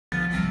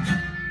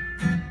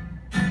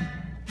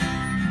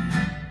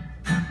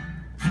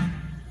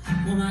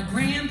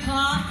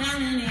grandpa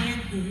found an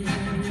anthill.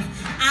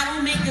 I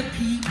don't make a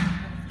peep.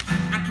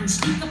 I can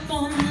sneak up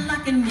on them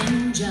like a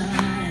ninja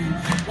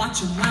and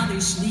watch them while they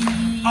sleep.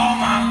 Oh,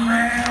 my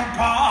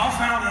grandpa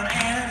found an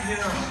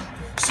anthill.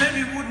 Said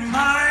he wouldn't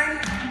mind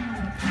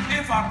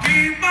if I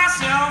gave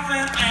myself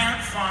an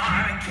ant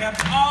farm and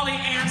kept all the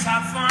ants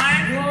I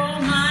find. Oh,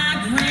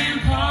 my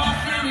grandpa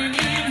found an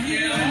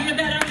anthill. You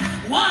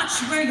better watch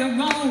where you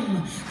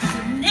roam, 'cause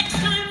the next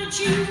time that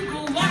you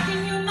go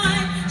walking, you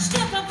might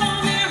step up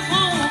on their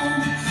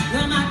home.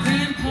 Well, my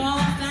grandpa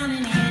found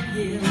an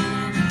anthill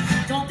and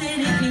thought that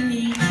it'd be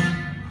neat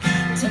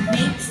to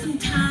make some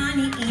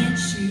tiny ant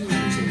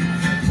shoes and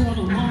put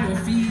them on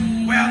their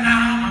feet. Well,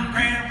 now my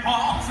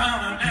grandpa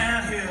found an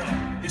anthill.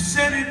 He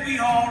said it'd be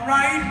all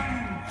right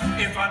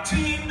if I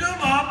teamed them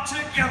up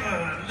together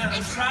and let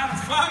us try to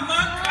find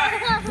my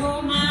kite.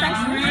 Oh,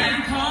 my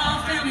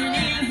grandpa found an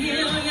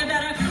anthill. You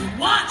better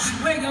watch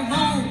where you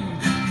roam,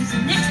 'cause the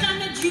next time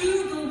that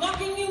you go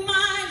walking, you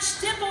might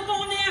step up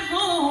on their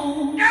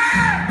home.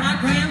 Yeah! My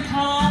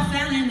grandpa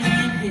found an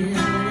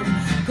anthill.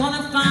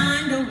 Gonna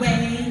find a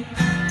way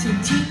to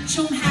teach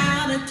them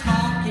how to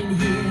talk and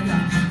hear the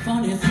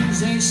funny things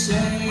they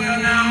say. Well,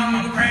 now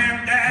my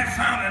granddad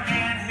found an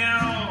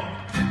anthill.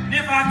 And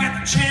if I get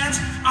the chance,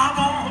 I'm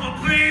gonna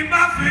play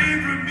my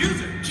favorite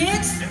music.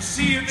 Kids, And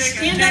see if they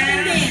stand can up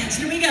and dance.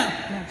 Here we go.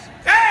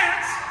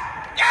 Dance!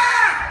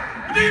 Yeah!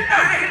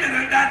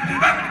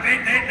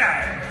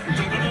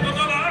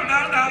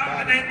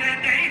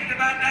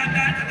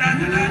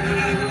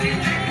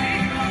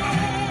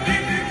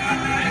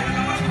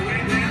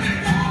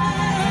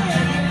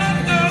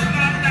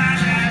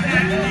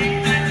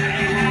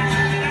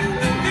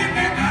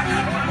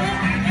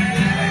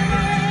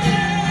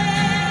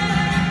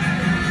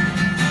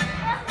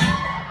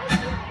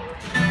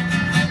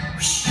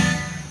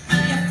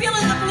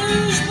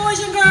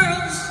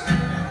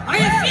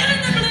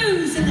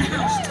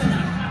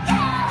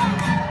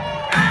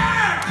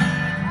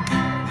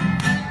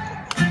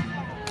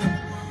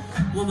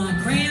 Well, my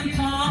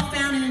grandpa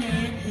found an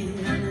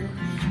anthill, and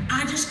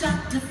I just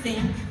stopped to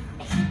think,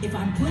 if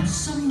I put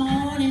some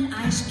on an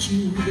ice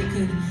cube, it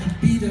could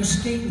be their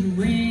skating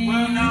rink.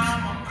 Well, now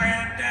my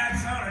granddad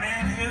found an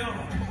anthill,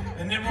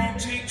 and it won't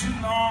take too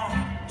long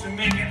to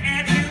make an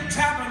anthill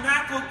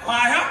tabernacle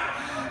choir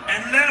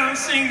and let them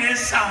sing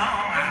this song.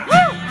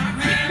 My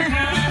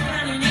grandpa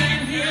found an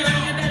anthill.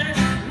 You better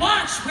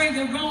watch where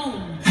you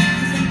roam,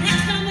 'cause the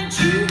next time that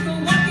you go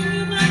walking,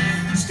 you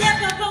might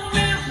step up on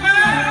their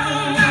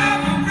home.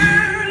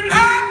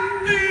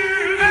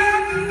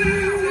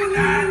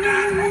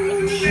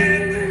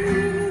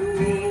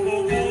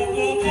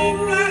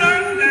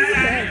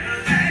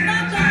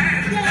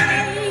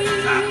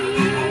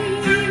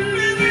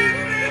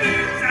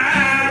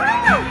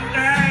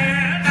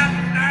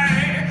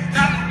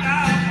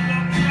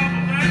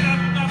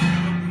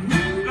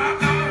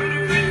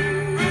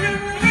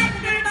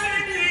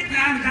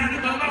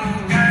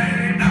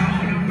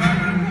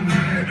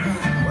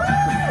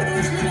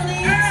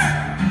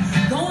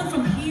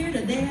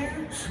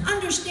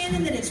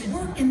 Understanding that it's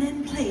work and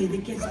then play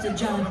that gets the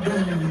job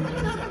done.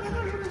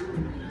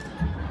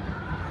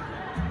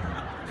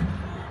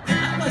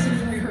 That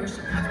wasn't in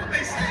rehearsal. That's what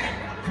they say.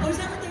 Oh, is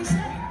that what they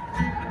say?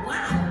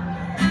 Wow.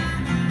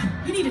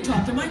 You need to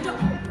talk to my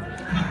dog.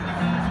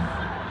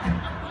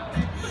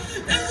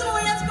 There's little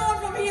ants going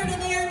from here to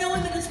there,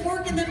 knowing that it's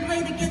work and then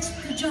play that gets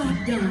the job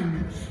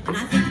done. And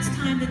I think it's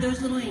time that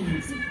those little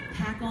ants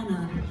pack on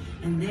up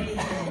and they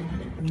head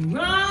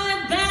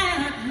right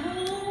back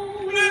home.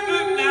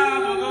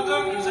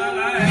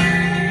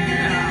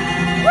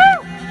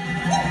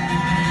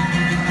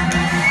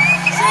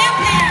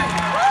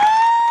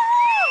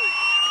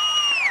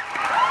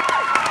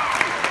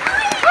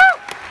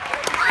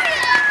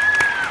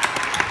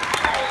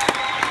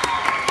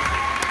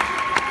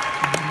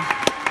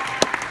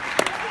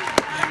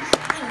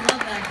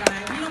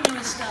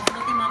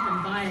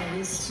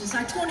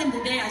 I told him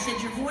today, I said,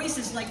 your voice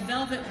is like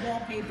velvet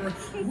wallpaper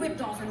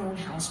ripped off an old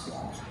house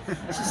wall.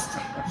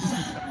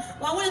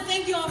 Well, I want to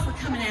thank you all for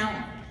coming out.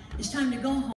 It's time to go home.